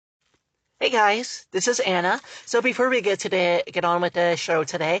Hey guys, this is Anna. So before we get on with the show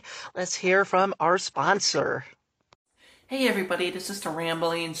today, let's hear from our sponsor. Hey everybody, this is the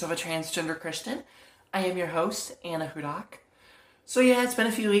Ramblings of a Transgender Christian. I am your host, Anna Hudak. So yeah, it's been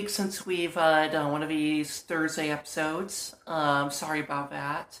a few weeks since we've done one of these Thursday episodes. Sorry about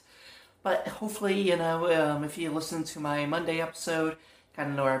that. But hopefully, if you listen to my Monday episode,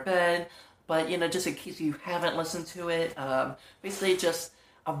 kind of know where I've been. But, just in case you haven't listened to it, basically just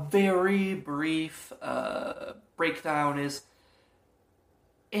a very brief breakdown is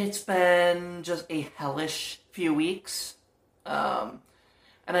it's been just a hellish few weeks. Um,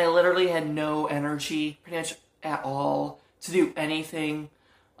 and I literally had no energy, pretty much at all, to do anything.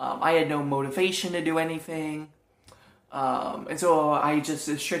 I had no motivation to do anything. And so I just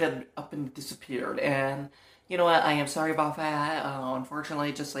straight up and disappeared. And you know what? I am sorry about that.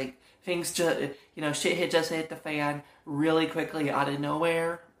 Unfortunately, just like things just, shit just hit the fan really quickly out of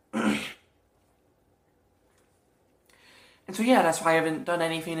nowhere. And so yeah, that's why I haven't done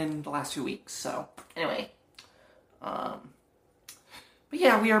anything in the last 2 weeks. So anyway, um, but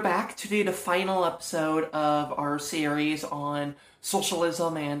yeah, we are back to do the final episode of our series on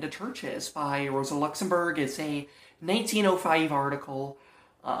socialism and the churches by Rosa Luxemburg. It's a 1905 article.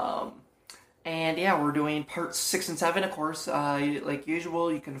 Um, and yeah, we're doing parts 6 and 7, of course. Like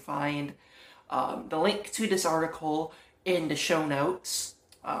usual, you can find the link to this article in the show notes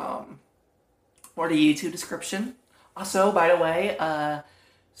or the YouTube description. Also, by the way,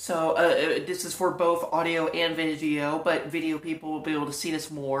 this is for both audio and video, but video people will be able to see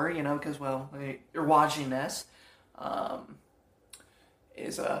this more, because, well, you're watching this. Um,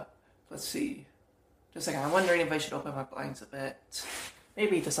 let's see. Just a second, I'm wondering if I should open my blinds a bit.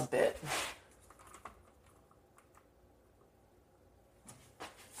 Maybe just a bit.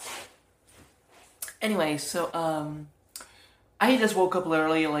 Anyway, I just woke up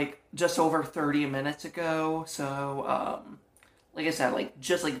literally, like, just over 30 minutes ago, so, like I said,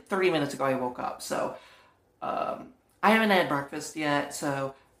 just 30 minutes ago I woke up, so, I haven't had breakfast yet,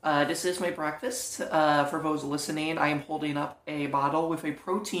 so, this is my breakfast. For those listening, I am holding up a bottle with a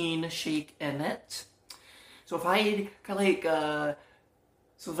protein shake in it. So if I kind of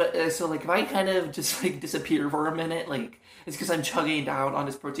if I kind of just disappear for a minute, it's because I'm chugging down on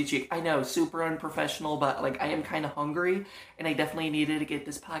this protein shake. I know, super unprofessional, but I am kind of hungry, and I definitely needed to get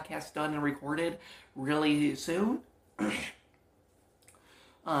this podcast done and recorded really soon,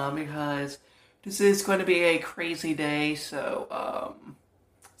 because this is going to be a crazy day. So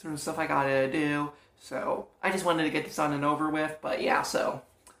some stuff I gotta do. So I just wanted to get this on and over with. But yeah,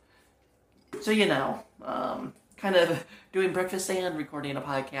 kind of doing breakfast and recording a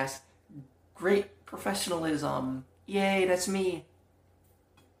podcast. Great professionalism. Yay, that's me.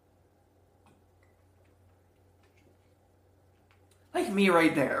 Like me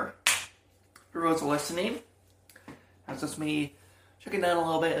right there. For those listening, that's just me checking down a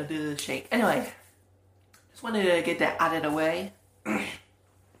little bit of the shake. Anyway, just wanted to get that out of the way.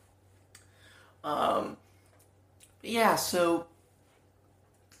 Yeah, so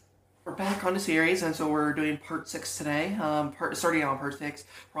we're back on the series, and so we're doing part 6 today. Starting on part 6.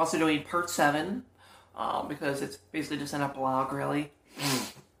 We're also doing part 7, because it's basically just an epilogue, really.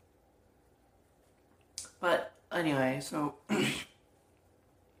 But anyway, so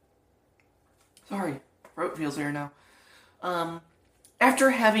sorry, throat feels weird now. After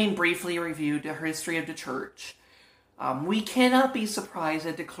having briefly reviewed the history of the church, we cannot be surprised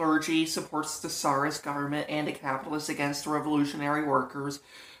that the clergy supports the Tsarist government and the capitalists against the revolutionary workers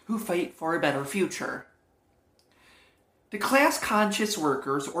who fight for a better future. The class-conscious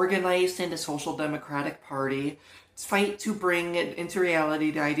workers, organized in the Social Democratic Party, fight to bring into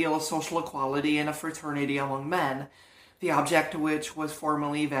reality the ideal of social equality and a fraternity among men, the object of which was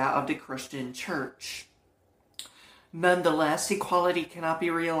formerly that of the Christian Church. Nonetheless, equality cannot be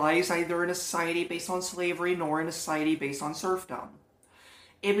realized either in a society based on slavery nor in a society based on serfdom.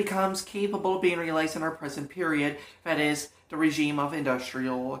 It becomes capable of being realized in our present period, that is, the regime of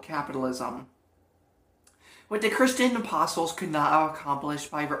industrial capitalism. What the Christian apostles could not accomplish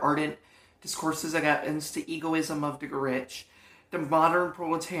by their ardent discourses against the egoism of the rich, the modern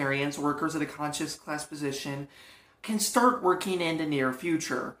proletarians, workers of the conscious class position, can start working in the near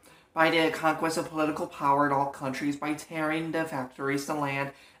future by the conquest of political power in all countries, by tearing the factories, the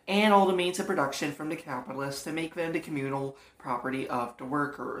land, and all the means of production from the capitalists to make them the communal property of the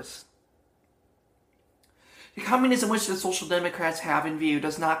workers. The communism which the Social Democrats have in view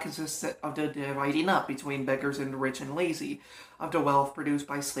does not consist of the dividing up between beggars and the rich and lazy, of the wealth produced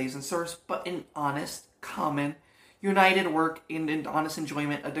by slaves and serfs, but in honest, common, united work and in honest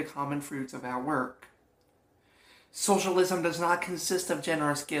enjoyment of the common fruits of our work. socialism does not consist of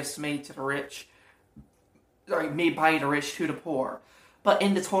generous gifts made by the rich to the poor, but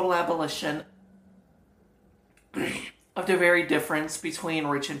in the total abolition of the very difference between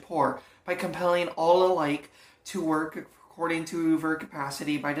rich and poor, by compelling all alike to work according to their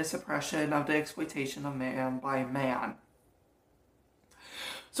capacity, by the suppression of the exploitation of man by man.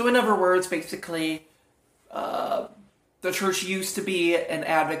 So in other words, basically, the church used to be an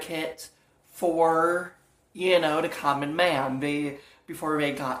advocate for, the common man before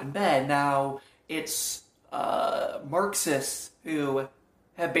they got in bed. Now it's Marxists who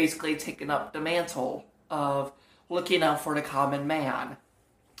have basically taken up the mantle of looking out for the common man.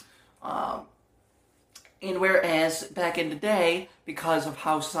 And whereas back in the day, because of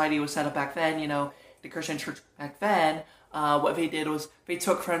how society was set up back then, the Christian church back then, what they did was they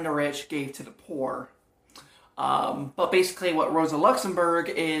took from the rich, gave to the poor. But basically what Rosa Luxemburg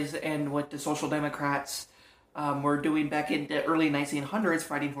is, and what the Social Democrats were doing back in the early 1900s,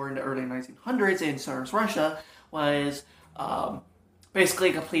 fighting for in the early 1900s in Tsarist Russia, was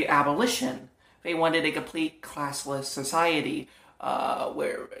basically complete abolition. They wanted a complete classless society,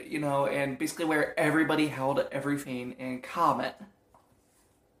 where, and basically where everybody held everything in common.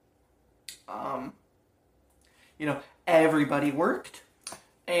 Everybody worked,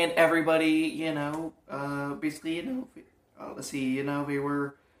 and everybody, basically, they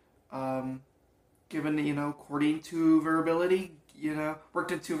were given, according to their ability,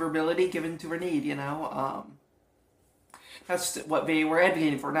 worked into their ability, given to their need, that's what they were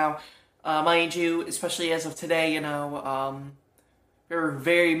advocating for. Now, mind you, especially as of today, there are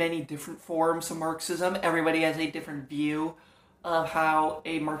very many different forms of Marxism. Everybody has a different view of how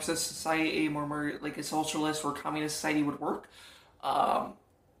a Marxist society, more like a socialist or communist society would work.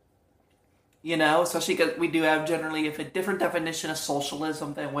 Especially because we do have generally a different definition of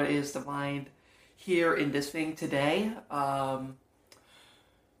socialism than what is defined here in this thing today.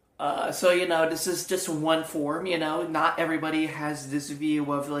 This is just one form, not everybody has this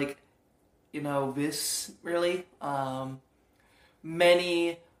view of this really.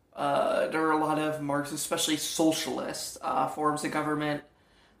 There are a lot of Marxists, especially socialist forms of government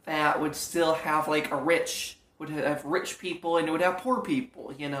that would still have would have rich people and it would have poor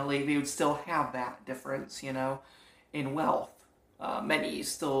people, they would still have that difference, in wealth. Many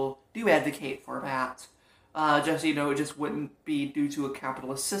still do advocate for that. It just wouldn't be due to a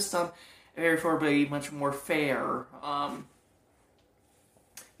capitalist system, and therefore be much more fair,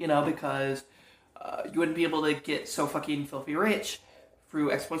 because you wouldn't be able to get so fucking filthy rich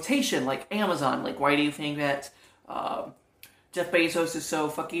through exploitation like Amazon. Why do you think that Jeff Bezos is so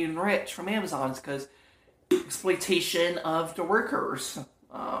fucking rich from Amazon? It's because exploitation of the workers.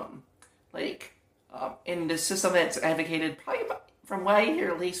 In the system that's advocated, probably from what I hear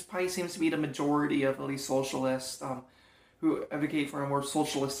at least, probably seems to be the majority of at least socialists who advocate for a more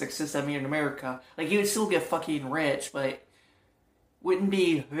socialistic system here in America. You would still get fucking rich, but wouldn't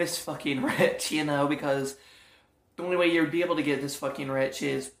be this fucking rich, because the only way you'd be able to get this fucking rich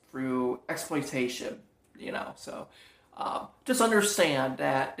is through exploitation, so just understand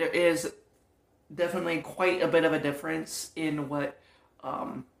that there is definitely quite a bit of a difference in what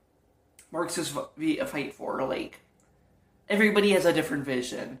Marxists fight for. Everybody has a different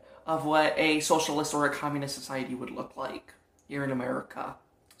vision of what a socialist or a communist society would look like here in America.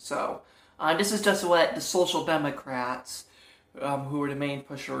 So this is just what the Social Democrats, who were the main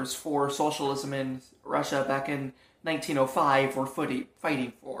pushers for socialism in Russia back in 1905, were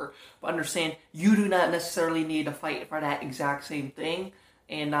fighting for. But understand, you do not necessarily need to fight for that exact same thing,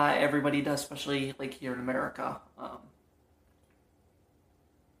 and not everybody does, especially here in America.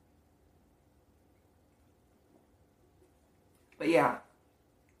 But yeah.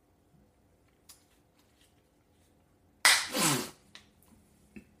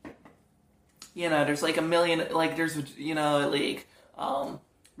 There's a million, there's,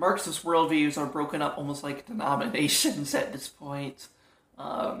 Marxist worldviews are broken up almost like denominations at this point.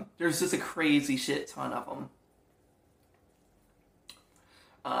 There's just a crazy shit ton of them.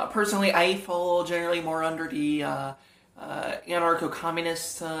 Personally, I fall generally more under the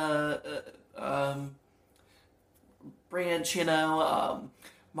anarcho-communist branch,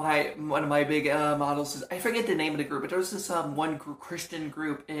 one of my big models is, I forget the name of the group, but there's this one Christian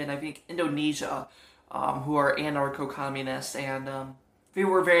group in, I think, Indonesia, who are anarcho-communists, and they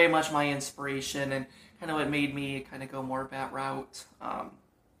were very much my inspiration, and kind of what made me kind of go more that route.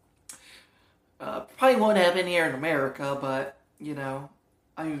 Probably won't happen here in America, but,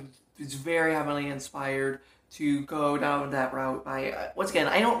 I was very heavily inspired to go down that route by, once again,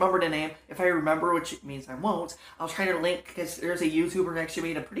 I don't remember the name. If I remember, which means I won't, I'll try to link, because there's a YouTuber who actually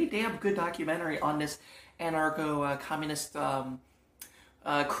made a pretty damn good documentary on this anarcho-communist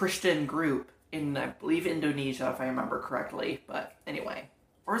Christian group in, I believe, Indonesia, if I remember correctly. But anyway.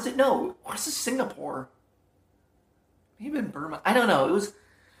 Or is it, no, or is it Singapore? Maybe in Burma. I don't know. It was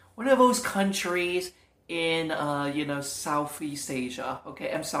one of those countries in, Southeast Asia.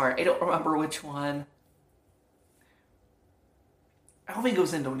 Okay, I'm sorry. I don't remember which one. I don't think it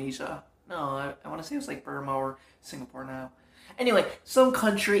was Indonesia. No, I want to say it was like Burma or Singapore now. Anyway, some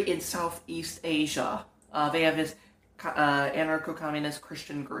country in Southeast Asia. They have this anarcho-communist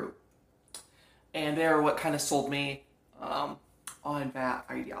Christian group. And they're what kind of sold me on that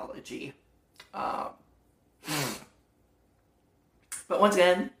ideology. But once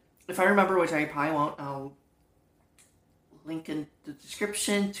again, if I remember, which I probably won't, I'll link in the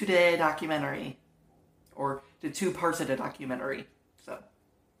description to the documentary. Or the 2 parts of the documentary. So,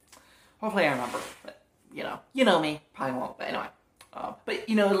 hopefully I remember. But, you know me, probably won't. But anyway. But,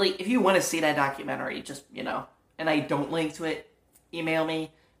 like, if you want to see that documentary, just, and I don't link to it, email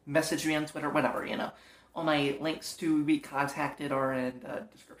me, message me on Twitter, whatever, All my links to be contacted are in the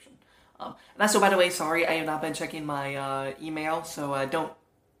description. And also, by the way, sorry, I have not been checking my email, so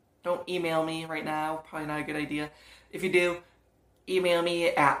don't email me right now. Probably not a good idea. If you do, email me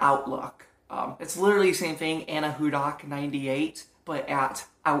at Outlook. It's literally the same thing, AnnaHudock98, but at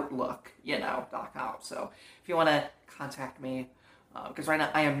Outlook, .com. So if you want to contact me, because right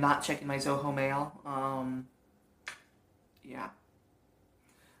now I am not checking my Zoho mail. Yeah.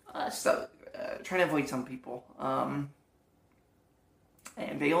 Trying to avoid some people.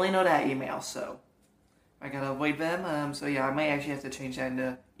 And they only know that email, so I gotta avoid them. So yeah, I might actually have to change that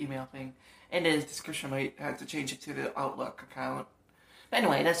into email thing. And in the description, I might have to change it to the Outlook account. But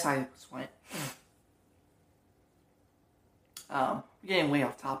anyway, that's how it went. Getting way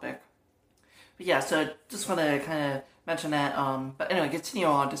off topic. But yeah, so just want to kind of mention that. But anyway, continue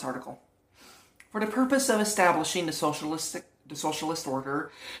on this article. For the purpose of establishing the socialist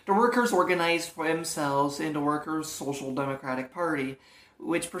order, the workers organized for themselves in the Workers' Social Democratic Party,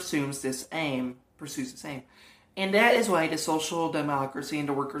 which pursues this aim. And that is why the social democracy in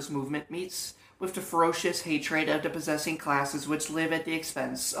the workers' movement meets with the ferocious hatred of the possessing classes which live at the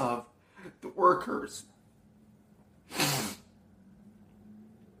expense of the workers.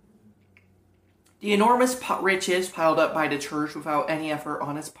 The enormous riches piled up by the church without any effort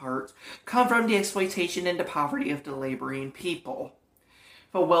on its part come from the exploitation and the poverty of the laboring people.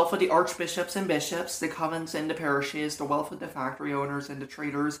 The wealth of the archbishops and bishops, the covens and the parishes, the wealth of the factory owners and the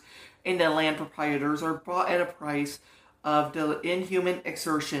traders and the land proprietors are bought at a price of the inhuman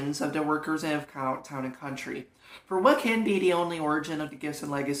exertions of the workers of town and country. For what can be the only origin of the gifts and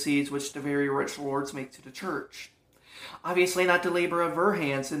legacies which the very rich lords make to the church? Obviously not the labor of her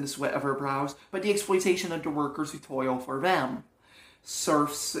hands and the sweat of her brows, but the exploitation of the workers who toil for them.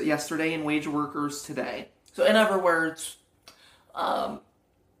 Serfs yesterday and wage workers today. So in other words, the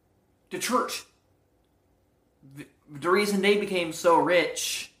church, the reason they became so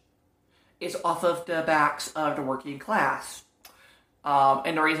rich is off of the backs of the working class.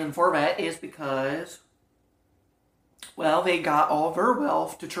 And the reason for that is because, well, they got all of their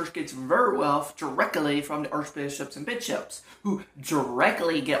wealth. The church gets their wealth directly from the archbishops and bishops, who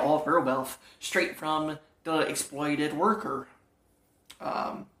directly get all of their wealth straight from the exploited worker.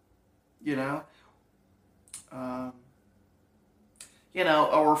 Or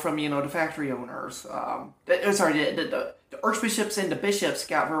from, the factory owners. The archbishops and the bishops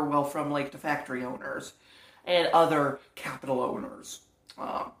got their wealth from, like, the factory owners and other capital owners.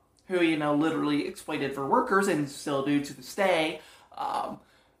 Who, literally exploited for workers and still do to this day. And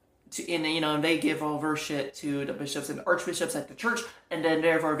they give over shit to the bishops and archbishops at the church, and then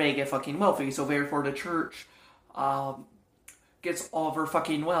therefore they get fucking wealthy. So therefore the church gets all of her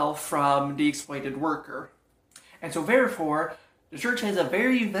fucking wealth from the exploited worker. And so therefore, the church has a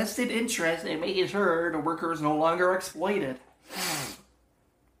very vested interest in making sure the worker is no longer exploited.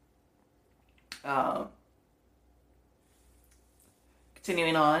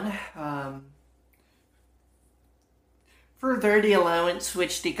 Continuing on, further, the allowance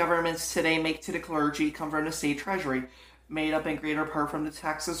which the governments today make to the clergy come from the state treasury, made up in greater part from the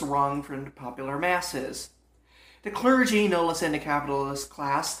taxes wrung from the popular masses. The clergy, no less than the capitalist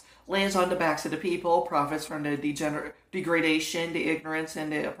class, lays on the backs of the people, profits from the degradation, the ignorance,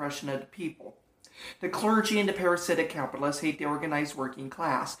 and the oppression of the people. The clergy and the parasitic capitalists hate the organized working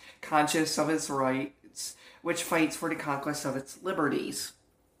class, conscious of its rights, which fights for the conquest of its liberties.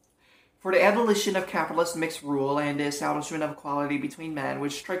 For the abolition of capitalist mixed rule and the establishment of equality between men,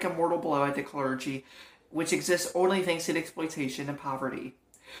 which strike a mortal blow at the clergy, which exists only thanks to exploitation and poverty.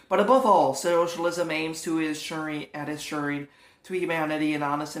 But above all, socialism aims to assuring to humanity and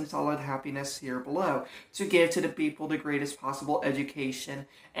honest and solid happiness here below, to give to the people the greatest possible education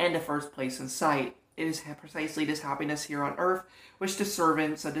and the first place in sight. It is precisely this happiness here on earth which the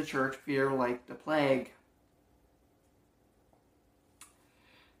servants of the church fear like the plague.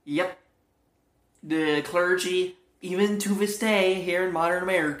 Yep. The clergy, even to this day here in modern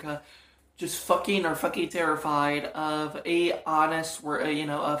America, just are fucking terrified of a honest,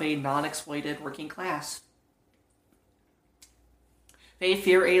 of a non-exploited working class. They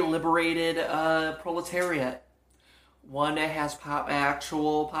fear a liberated proletariat, one that has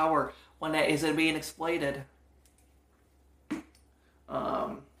actual power, one that isn't being exploited.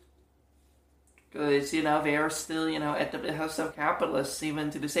 Because, they are still, at the behest of capitalists, even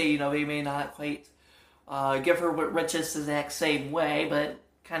to this day, they may not quite give her riches the exact same way, but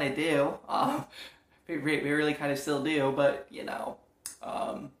kind of do. They really kind of still do, but,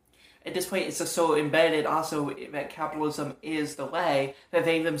 at this point, it's just so embedded also that capitalism is the way that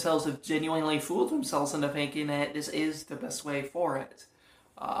they themselves have genuinely fooled themselves into thinking that this is the best way for it.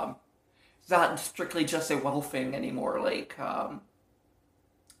 It's not strictly just a wealth thing anymore.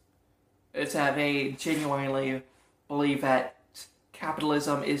 It's that they genuinely believe that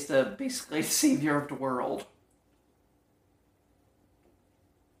capitalism is basically the savior of the world.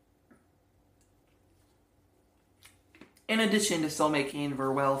 In addition to still making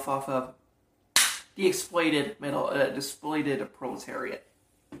their wealth off of the exploited proletariat.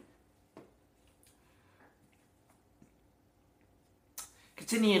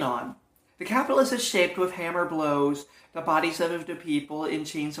 Continuing on. The capitalist is shaped with hammer blows the bodies of the people in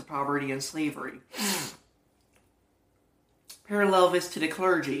chains of poverty and slavery. Parallel this to the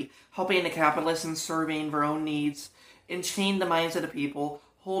clergy, helping the capitalists in serving their own needs, enchain the minds of the people,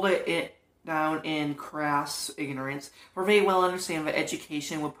 hold it down in crass ignorance, for they well understand that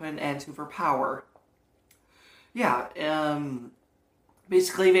education will put an end to their power.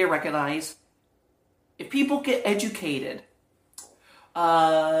 Basically they recognize if people get educated,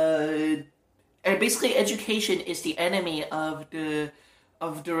 and basically education is the enemy of the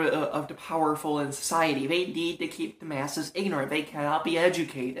powerful in society. They need to keep the masses ignorant. They cannot be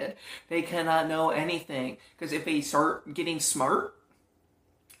educated. They cannot know anything. Because if they start getting smart,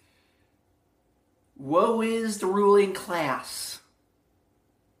 woe is the ruling class.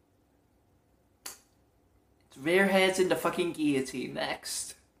 It's their heads in the fucking guillotine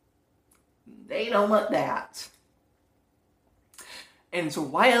next. They don't want that. And so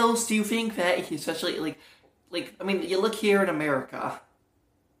why else do you think that, especially, you look here in America,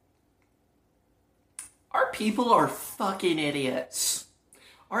 our people are fucking idiots.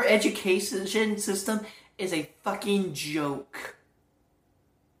 Our education system is a fucking joke.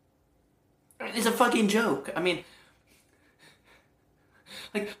 It's a fucking joke.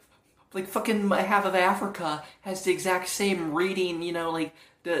 Fucking half of Africa has the exact same reading,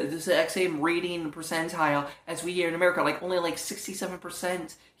 the exact same reading percentile as we here in America. Only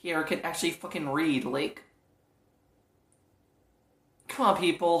 67% here can actually fucking read. Come on,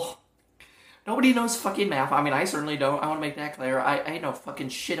 people. Nobody knows fucking math. I certainly don't. I want to make that clear. I know fucking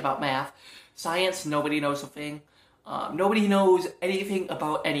shit about math. Science, nobody knows a thing. Nobody knows anything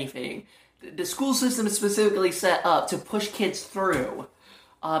about anything. The school system is specifically set up to push kids through,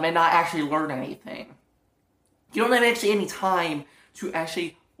 and not actually learn anything. You don't have actually any time to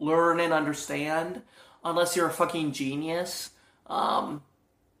actually learn and understand unless you're a fucking genius, or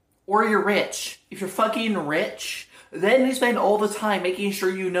you're rich. If you're fucking rich, then you spend all the time making sure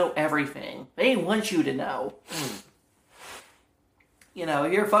you know everything. They want you to know.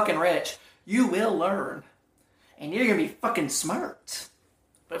 If you're fucking rich, you will learn. And you're gonna be fucking smart.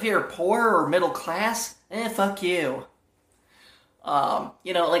 But if you're poor or middle class, fuck you.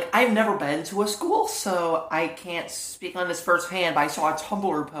 I've never been to a school, so I can't speak on this firsthand, but I saw a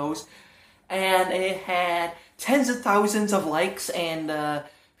Tumblr post, and it had tens of thousands of likes, and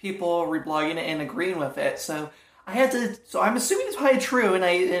people reblogging it and agreeing with it, so I'm assuming it's probably true,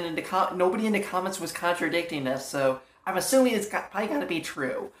 and nobody in the comments was contradicting this, so I'm assuming it's probably gotta be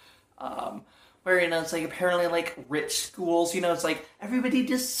true. Where, it's apparently rich schools, it's everybody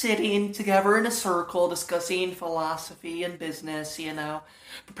just sitting together in a circle discussing philosophy and business,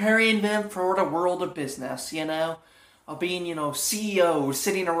 preparing them for the world of business, of being, CEOs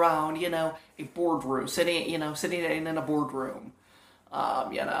sitting around, a boardroom, sitting in a boardroom,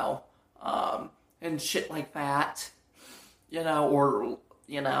 and shit like that,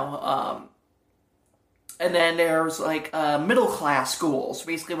 and then there's middle class schools,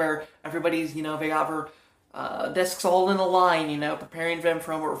 basically where everybody's, they got their desks all in a line, preparing them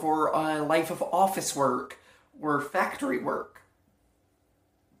for a life of office work or factory work.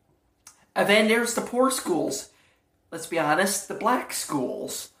 And then there's the poor schools, let's be honest, the black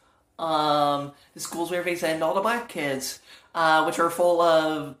schools. The schools where they send all the black kids, which are full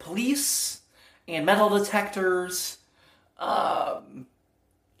of police and metal detectors, no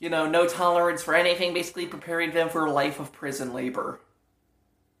tolerance for anything, basically preparing them for a life of prison labor.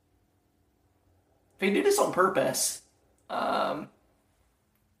 They do this on purpose. And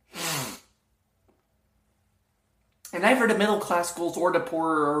neither the middle class schools or the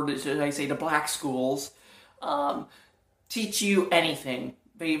poorer, or should I say the black schools, teach you anything.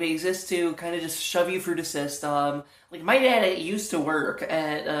 They exist to kind of just shove you through the system. Like, my dad used to work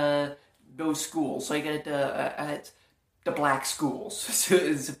at those schools, like at the black schools,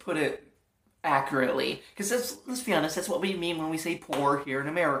 to put it accurately. Because let's be honest, that's what we mean when we say poor here in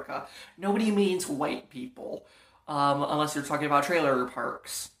America. Nobody means white people, unless you're talking about trailer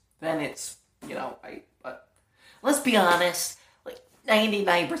parks. Then it's, but let's be honest, like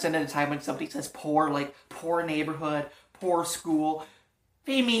 99% of the time when somebody says poor, like poor neighborhood, poor school,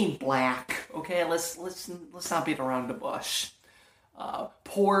 they mean black. Okay, let's not beat around the bush.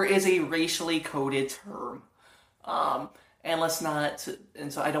 Poor is a racially coded term. And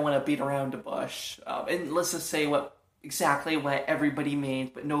so I don't want to beat around the bush. And let's just say what everybody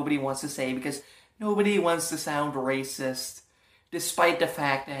means, but nobody wants to say, because nobody wants to sound racist, despite the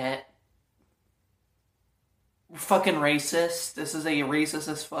fact that we're fucking racist. This is a racist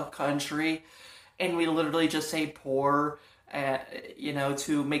as fuck country, and we literally just say poor,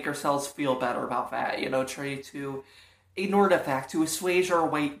 to make ourselves feel better about that, try to ignore the fact, to assuage our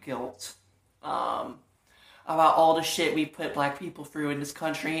white guilt, about all the shit we put black people through in this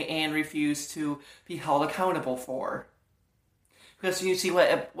country and refuse to be held accountable for. Because you see,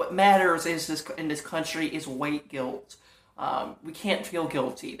 what matters in this country is white guilt. We can't feel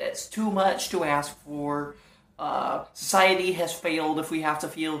guilty. That's too much to ask for. Society has failed if we have to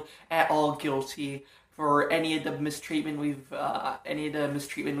feel at all guilty for any of the mistreatment we've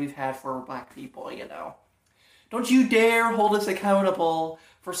had for black people. Don't you dare hold us accountable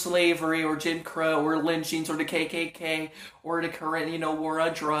for slavery or Jim Crow or lynchings or the KKK or the current, war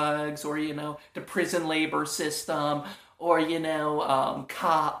on drugs or, the prison labor system or,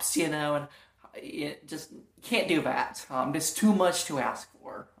 cops, and you just can't do that. There's too much to ask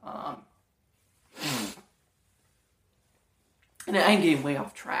for. And I'm getting way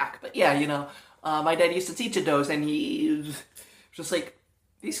off track, but yeah, my dad used to teach at those, and he was just like,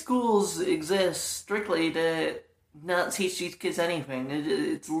 these schools exist strictly to not teach these kids anything.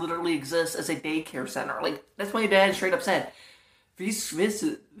 It literally exists as a daycare center. Like, that's what my dad straight up said. These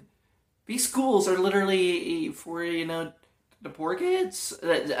schools are literally for, the poor kids.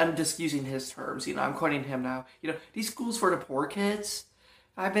 I'm just using his terms, I'm quoting him now. These schools for the poor kids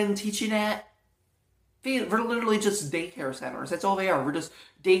I've been teaching at, they're literally just daycare centers. That's all they are. We're just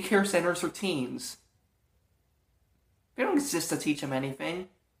daycare centers for teens. They don't exist to teach them anything.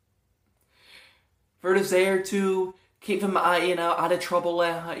 They're just there to keep them, out of trouble,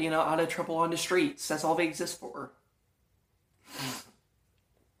 out of trouble on the streets. That's all they exist for.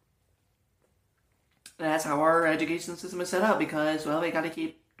 And that's how our education system is set up, because, well, they gotta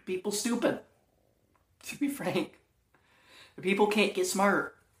keep people stupid. To be frank. The people can't get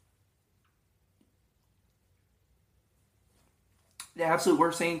smart. The absolute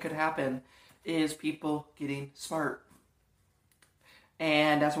worst thing could happen is people getting smart.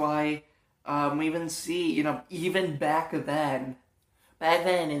 And that's why we even see, even back then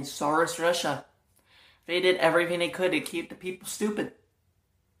in Tsarist Russia, they did everything they could to keep the people stupid.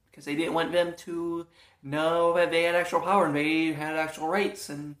 Because they didn't want them to know that they had actual power and they had actual rights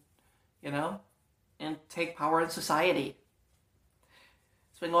and take power in society.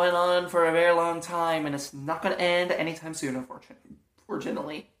 It's been going on for a very long time, and it's not going to end anytime soon,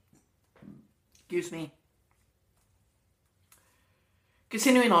 unfortunately. Excuse me.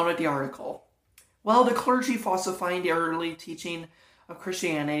 Continuing on with the article. While the clergy falsifying the early teaching of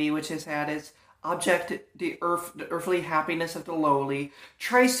Christianity, which has had its object the earthly happiness of the lowly,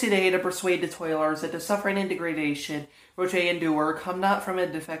 tries today to persuade the toilers that the suffering and degradation which they endure come not from a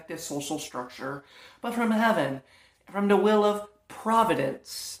defective social structure, but from heaven, from the will of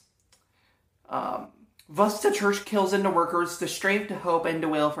providence. Thus the church kills in the workers the strength to hope and the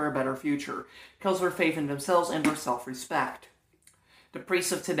will for a better future, kills their faith in themselves and their self-respect. The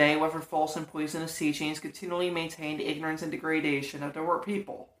priests of today, with their false and poisonous teachings, continually maintain the ignorance and degradation of the work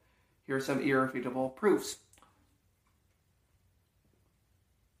people. Here are some irrefutable proofs.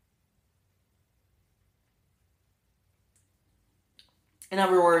 In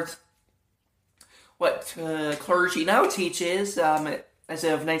other words, what clergy now teaches, as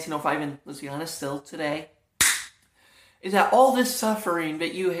of 1905, and let's be honest, still today, is that all this suffering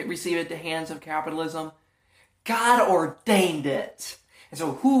that you receive at the hands of capitalism God ordained it. And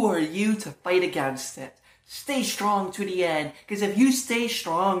so who are you to fight against it? Stay strong to the end. Because if you stay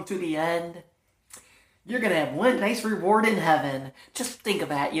strong to the end, you're going to have one nice reward in heaven. Just think of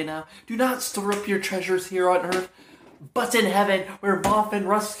that, Do not store up your treasures here on earth, but in heaven, where moth and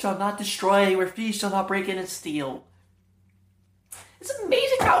rust shall not destroy, where thieves shall not break in and steal. It's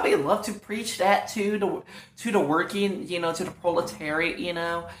amazing how they love to preach that to the working, to the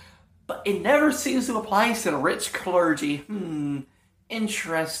proletariat, But it never seems to apply to the rich clergy.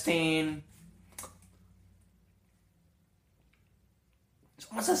 Interesting. It's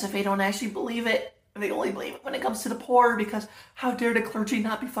almost as if they don't actually believe it. They only believe it when it comes to the poor, because how dare the clergy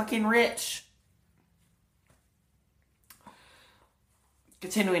not be fucking rich?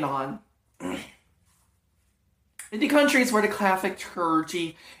 Continuing on. In the countries where the Catholic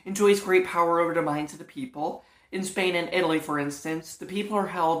clergy enjoys great power over the minds of the people, in Spain and Italy, for instance, the people are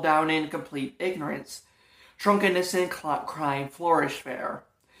held down in complete ignorance. Drunkenness and crime flourish there.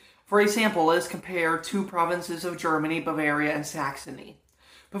 For example, let us compare two provinces of Germany, Bavaria and Saxony.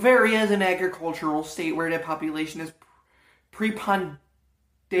 Bavaria is an agricultural state where the population is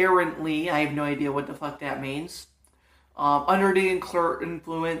preponderantly, I have no idea what the fuck that means, under the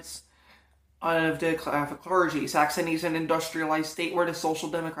influence of the Catholic clergy. Saxony is an industrialized state where the Social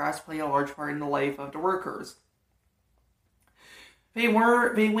Democrats play a large part in the life of the workers. They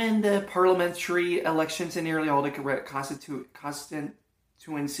win the parliamentary elections in nearly all the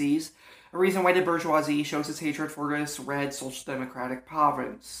constituencies, a reason why the bourgeoisie shows its hatred for this red Social Democratic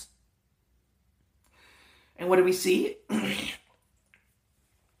province. And what do we see?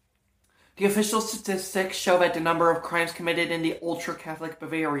 The official statistics show that the number of crimes committed in the ultra-Catholic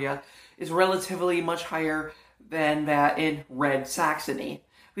Bavaria is relatively much higher than that in red Saxony.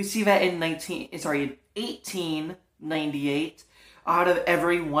 We see that in 1898, out of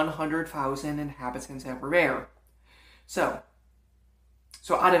every 100,000 inhabitants that were there. So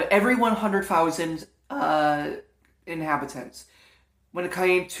out of every 100,000 inhabitants, when it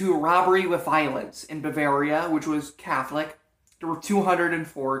came to robbery with violence in Bavaria, which was Catholic, there were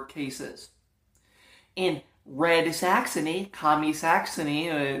 204 cases. In red Saxony, Commie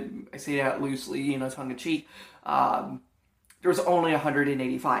Saxony, I say that loosely, tongue-in-cheek, there was only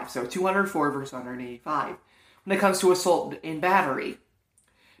 185. So 204 versus 185. When it comes to assault and battery,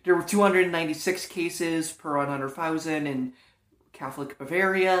 there were 296 cases per 100,000 in Catholic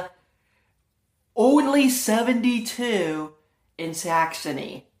Bavaria, only 72 in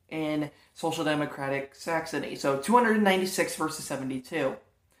Saxony, in Social Democratic Saxony. So 296 versus 72.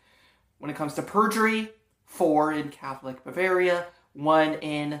 When it comes to perjury, 4 in Catholic Bavaria, 1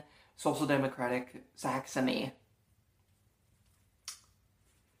 in Social Democratic Saxony.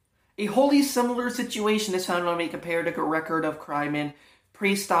 A wholly similar situation is found when we compare the record of crime in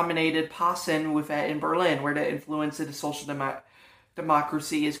priest-dominated Posen with that in Berlin, where the influence of the social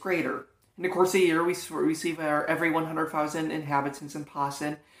democracy is greater. In the course of the year, we see for every 100,000 inhabitants in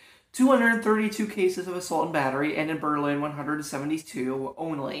Posen, 232 cases of assault and battery, and in Berlin, 172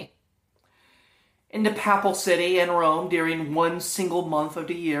 only. In the Papal City and Rome, during one single month of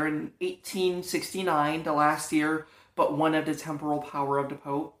the year in 1869, the last year but one of the temporal power of the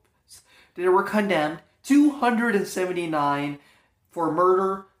Pope, they were condemned 279 for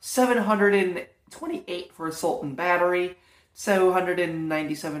murder, 728 for assault and battery,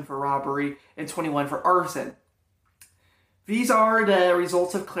 797 for robbery, and 21 for arson. These are the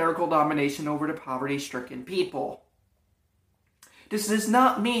results of clerical domination over the poverty-stricken people. This does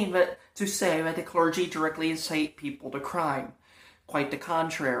not mean to say that the clergy directly incite people to crime. Quite the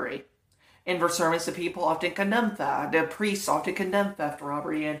contrary. In their sermons, the people often condemn theft. The priests often condemn theft,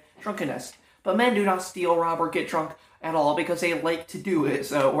 robbery, and drunkenness. But men do not steal, rob, or get drunk at all because they like to do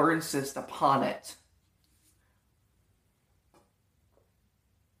it or insist upon it.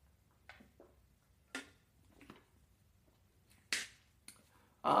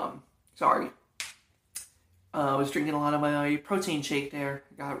 Sorry. I was drinking a lot of my protein shake there.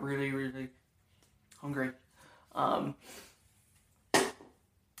 I got really, really hungry.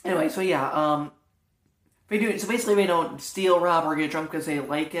 Anyway, so yeah, so basically they don't steal, rob, or get drunk because they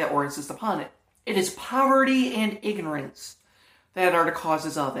like it or insist upon it. It is poverty and ignorance that are the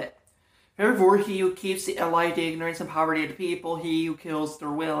causes of it. Therefore, he who keeps alive the ignorance and poverty of the people, he who kills their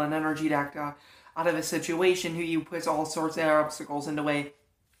will and energy to act out of a situation, who puts all sorts of obstacles in the way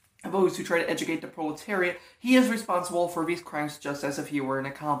of those who try to educate the proletariat, he is responsible for these crimes just as if he were an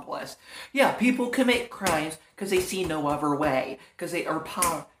accomplice. Yeah, people commit crimes because they see no other way, because they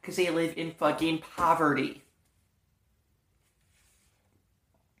live in fucking poverty.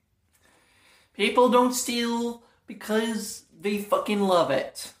 People don't steal because they fucking love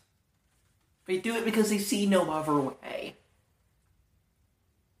it. They do it because they see no other way.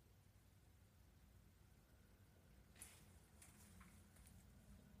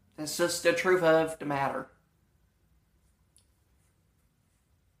 That's just the truth of the matter.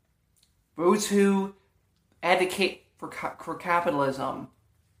 Those who advocate for capitalism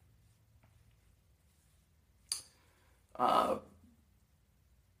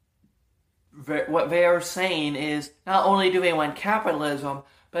what they are saying is not only do they want capitalism,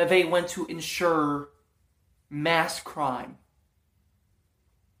 but they want to ensure mass crime.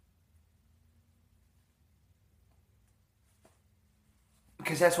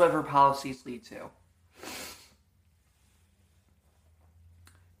 Because that's what their policies lead to.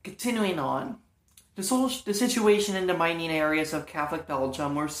 Continuing on, the situation in the mining areas of Catholic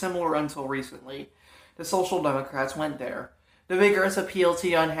Belgium were similar until recently. The Social Democrats went there. The vigorous appeal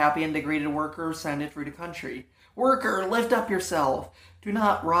to unhappy and degraded workers sounded through the country. Worker, lift up yourself. Do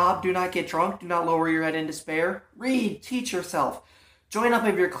not rob, do not get drunk, do not lower your head in despair. Read, teach yourself. Join up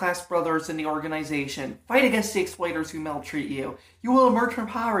with your class brothers in the organization. Fight against the exploiters who maltreat you. You will emerge from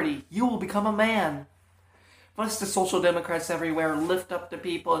poverty. You will become a man. Thus the Social Democrats everywhere lift up the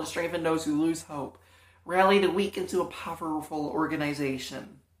people and strengthen those who lose hope. Rally the weak into a powerful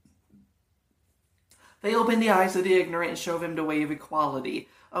organization. They open the eyes of the ignorant and show them the way of equality,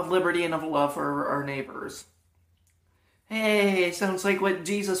 of liberty, and of love for our neighbors. Hey, sounds like what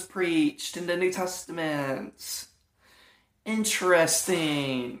Jesus preached in the New Testament.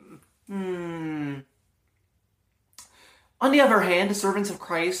 Interesting. On the other hand, the servants of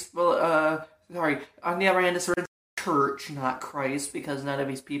Christ, on the other hand, the servants of the church, not Christ, because none of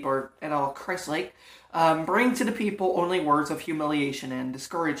these people are at all Christ-like, bring to the people only words of humiliation and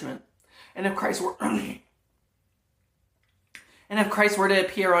discouragement. And if Christ were to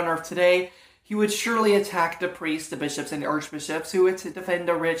appear on earth today, he would surely attack the priests, the bishops, and the archbishops who would defend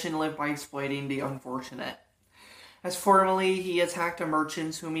the rich and live by exploiting the unfortunate. As formerly he attacked the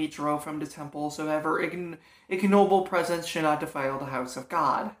merchants whom he drove from the temple, so ever ignoble presence should not defile the house of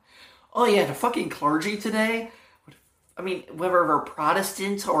God. Oh yeah, the fucking clergy today, I mean, whether they're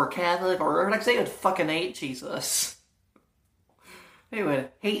Protestant or Catholic or like they would fucking hate Jesus. They would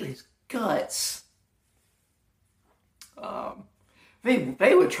hate his guts.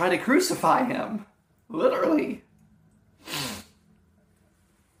 They would try to crucify him. Literally.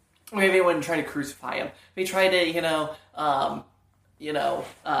 Maybe they wouldn't try to crucify him. They try to,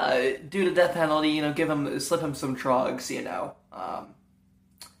 do the death penalty, slip him some drugs,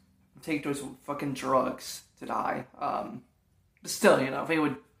 take those fucking drugs to die. But still,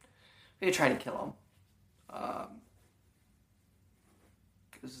 they'd try to kill him.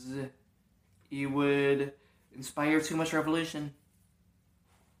 Because he would inspire too much revolution.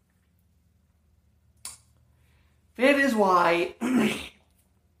 That is why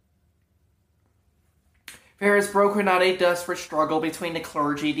there has broken out a desperate struggle between the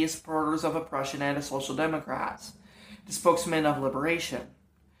clergy, the supporters of oppression, and the Social Democrats, the spokesmen of liberation.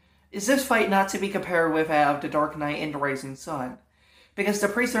 Is this fight not to be compared with that of the Dark Night and the Rising Sun? Because the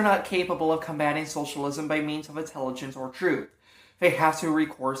priests are not capable of combating socialism by means of intelligence or truth. They have to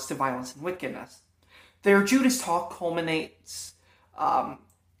recourse to violence and wickedness. Their Judas talk calumniates, I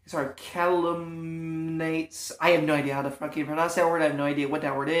have no idea how to fucking pronounce that word. I have no idea what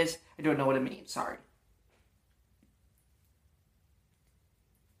that word is. I don't know what it means. Sorry.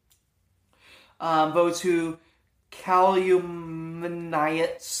 Those who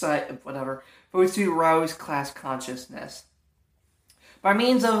calumniates, those who rouse class consciousness. By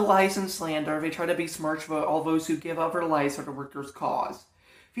means of lies and slander, they try to besmirch all those who give up their lives for the workers' cause.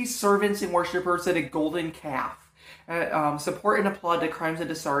 These servants and worshippers of the golden calf support and applaud the crimes of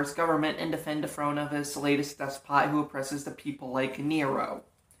the Tsarist government and defend the throne of his latest despot who oppresses the people like Nero.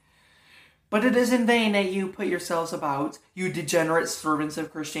 But it is in vain that you put yourselves about, you degenerate servants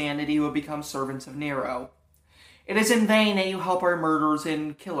of Christianity who have become servants of Nero. It is in vain that you help our murderers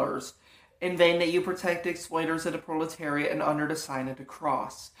and killers. In vain that you protect the exploiters of the proletariat and under the sign of the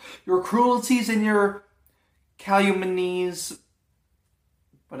cross. Your cruelties and your calumnies,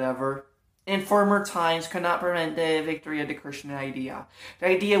 in former times could not prevent the victory of the Christian idea. The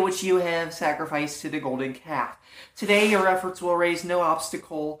idea which you have sacrificed to the golden calf. Today your efforts will raise no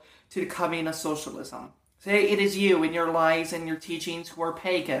obstacle to the coming of socialism. Today it is you and your lies and your teachings who are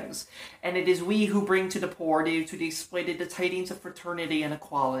pagans, and it is we who bring to the poor, to the exploited, the tidings of fraternity and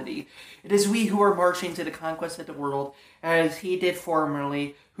equality. It is we who are marching to the conquest of the world, as he did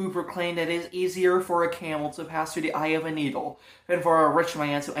formerly, who proclaimed that it is easier for a camel to pass through the eye of a needle than for a rich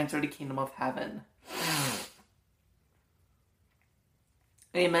man to enter the kingdom of heaven.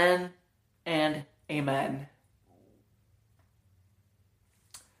 Amen and amen.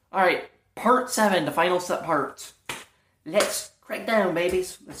 Alright, Part 7, the final set part. Let's crack down,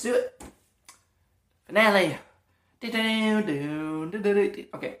 babies. Let's do it. Finale.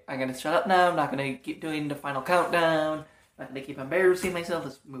 Okay, I'm gonna shut up now. I'm not gonna keep doing the final countdown. I'm not gonna keep embarrassing myself.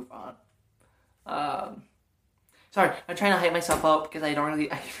 Let's move on. Sorry, I'm trying to hype myself up because I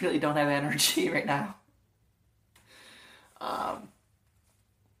really don't have energy right now.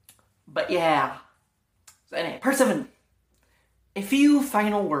 But yeah. So anyway, part 7. A few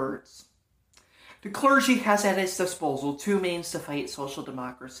final words. The clergy has at its disposal two means to fight social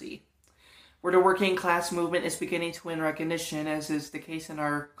democracy. Where the working class movement is beginning to win recognition, as is the case in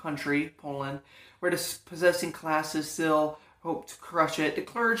our country, Poland, where the possessing classes still hope to crush it, the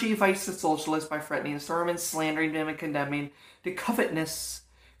clergy fights the socialists by threatening sermons, slandering them, and condemning the covetousness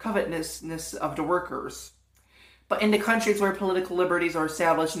of the workers. But in the countries where political liberties are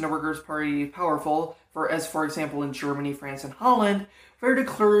established and the Workers' Party powerful, for example in Germany, France, and Holland, where the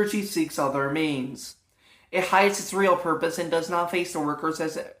clergy seeks other means. It hides its real purpose and does not face the workers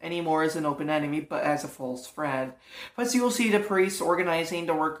anymore as an open enemy, but as a false friend. Thus you will see the priests organizing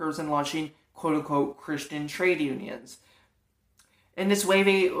the workers and launching quote-unquote Christian trade unions. In this way,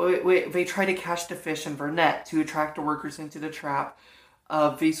 they try to catch the fish in their net to attract the workers into the trap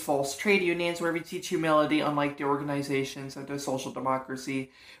of these false trade unions where we teach humility, unlike the organizations of the social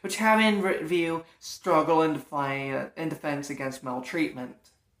democracy, which have in view struggle and defense against maltreatment.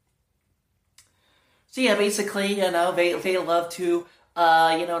 So yeah, basically, they love to,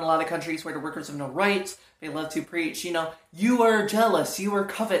 in a lot of countries where the workers have no rights, they love to preach, you are jealous, you are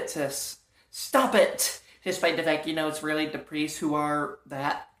covetous, stop it! Despite the fact, it's really the priests who are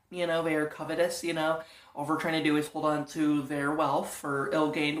that, they are covetous, all we're trying to do is hold on to their wealth, or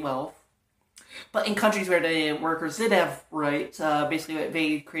ill-gained wealth. But in countries where the workers did have rights, basically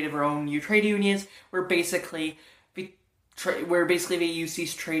they created their own new trade unions, where basically they use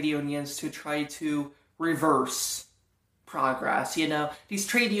these trade unions to try to reverse progress, These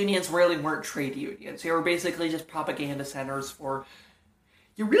trade unions really weren't trade unions. They were basically just propaganda centers for,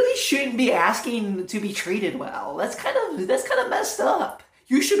 you really shouldn't be asking to be treated well. That's kind of messed up.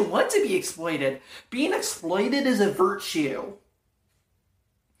 You should want to be exploited. Being exploited is a virtue.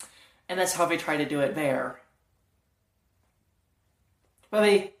 And that's how they try to do it there. But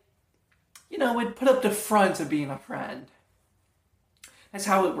they, would put up the front of being a friend. That's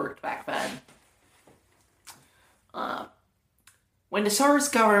how it worked back then. When the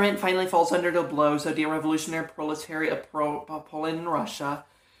Tsarist government finally falls under the blows of the revolutionary proletariat of Poland and Russia,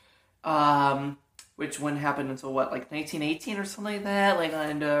 which wouldn't happen until 1918 or something like that,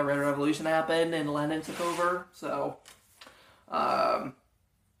 when the Red Revolution happened and Lenin took over. So, I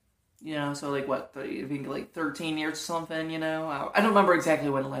think 13 years or something, I don't remember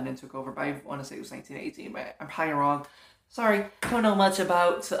exactly when Lenin took over, but I want to say it was 1918, but I'm probably wrong. Sorry, don't know much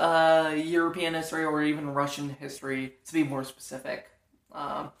about European history or even Russian history, to be more specific.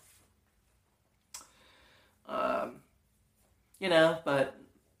 But,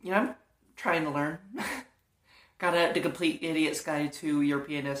 I'm trying to learn. Got the Complete Idiot's Guide to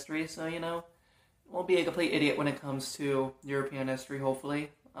European History, so, won't be a complete idiot when it comes to European history,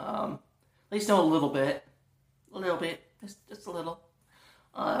 hopefully. At least know a little bit. Just a little.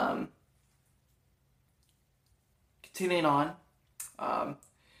 Continuing on,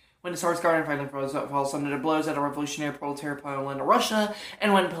 when the Tsarist government finally falls under the blows of the revolutionary proletariat Poland and Russia,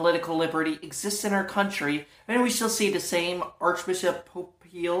 and when political liberty exists in our country, then we shall see the same Archbishop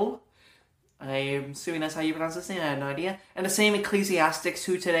Popiel, I'm assuming that's how you pronounce his name, I have no idea, and the same ecclesiastics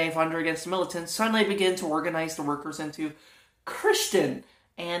who today thunder against the militants suddenly begin to organize the workers into Christian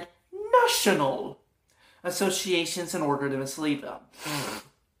and national associations in order to mislead them.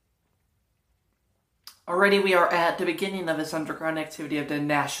 Already we are at the beginning of this underground activity of the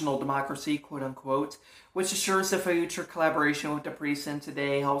national democracy, quote-unquote, which assures the future collaboration with the priests and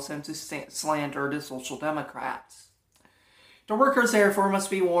today helps them to slander the social democrats. The workers therefore must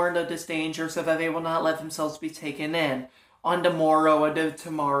be warned of this danger so that they will not let themselves be taken in on the morrow of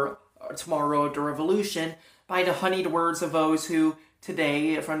the revolution by the honeyed words of those who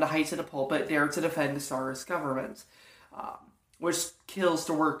today, from the heights of the pulpit, dare to defend the Tsarist government. Which kills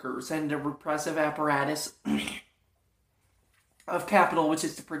the workers and the repressive apparatus of capital, which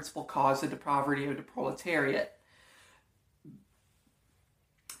is the principal cause of the poverty of the proletariat.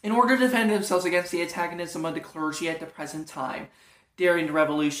 In order to defend themselves against the antagonism of the clergy at the present time, during the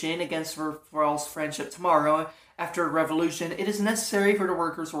revolution, against false friendship tomorrow, after a revolution, it is necessary for the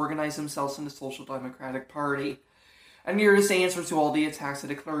workers to organize themselves in the Social Democratic Party. And here is the answer to all the attacks of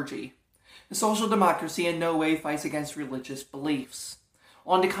the clergy. The social democracy in no way fights against religious beliefs.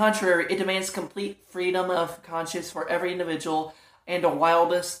 On the contrary, it demands complete freedom of conscience for every individual and the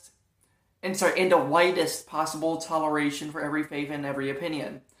wildest and the widest possible toleration for every faith and every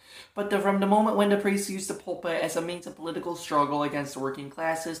opinion. But from the moment when the priests used the pulpit as a means of political struggle against the working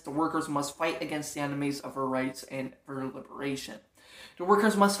classes, the workers must fight against the enemies of her rights and for liberation. The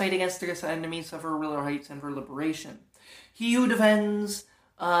workers must fight against the enemies of her rights and for liberation. He who defends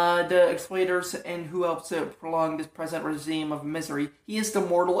the exploiters and who helps to prolong this present regime of misery, he is the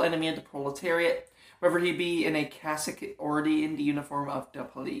mortal enemy of the proletariat, whether he be in a cassock or in the uniform of the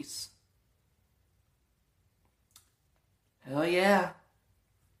police. Hell yeah.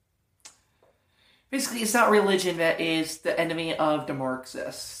 Basically, it's not religion that is the enemy of the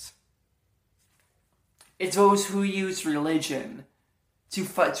Marxists. It's those who use religion to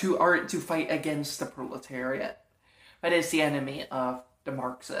fight against the proletariat. That is the enemy of the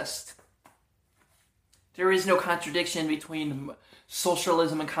Marxist. There is no contradiction between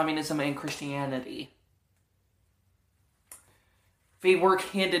socialism and communism and Christianity. They work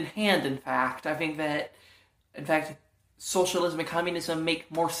hand in hand, in fact. I think that, in fact, socialism and communism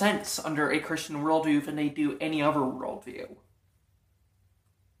make more sense under a Christian worldview than they do any other worldview.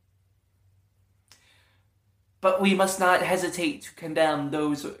 But we must not hesitate to condemn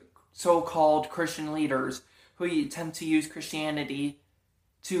those so-called Christian leaders who tend to use Christianity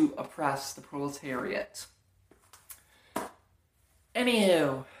to oppress the proletariat.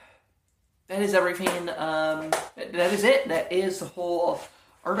 Anywho, that is everything. That is it. That is the whole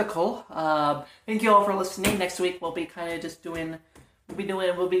article. Thank you all for listening. Next week we'll be kind of just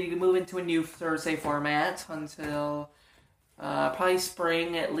we'll be moving to a new Thursday format until probably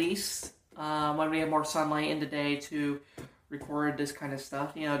spring at least, when we have more sunlight in the day to record this kind of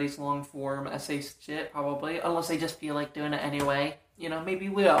stuff. You know, these long form essay shit, probably, unless I just feel like doing it anyway. You know, maybe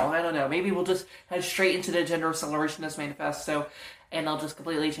we'll. I don't know. Maybe we'll just head straight into the Gender Accelerationist Manifesto, and I'll just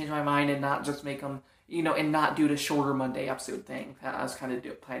completely change my mind and not just make them, you know, and not do the shorter Monday episode thing that I was kind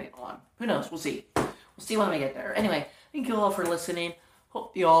of planning on. Who knows? We'll see. We'll see when we get there. Anyway, thank you all for listening.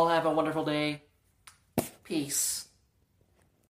 Hope you all have a wonderful day. Peace.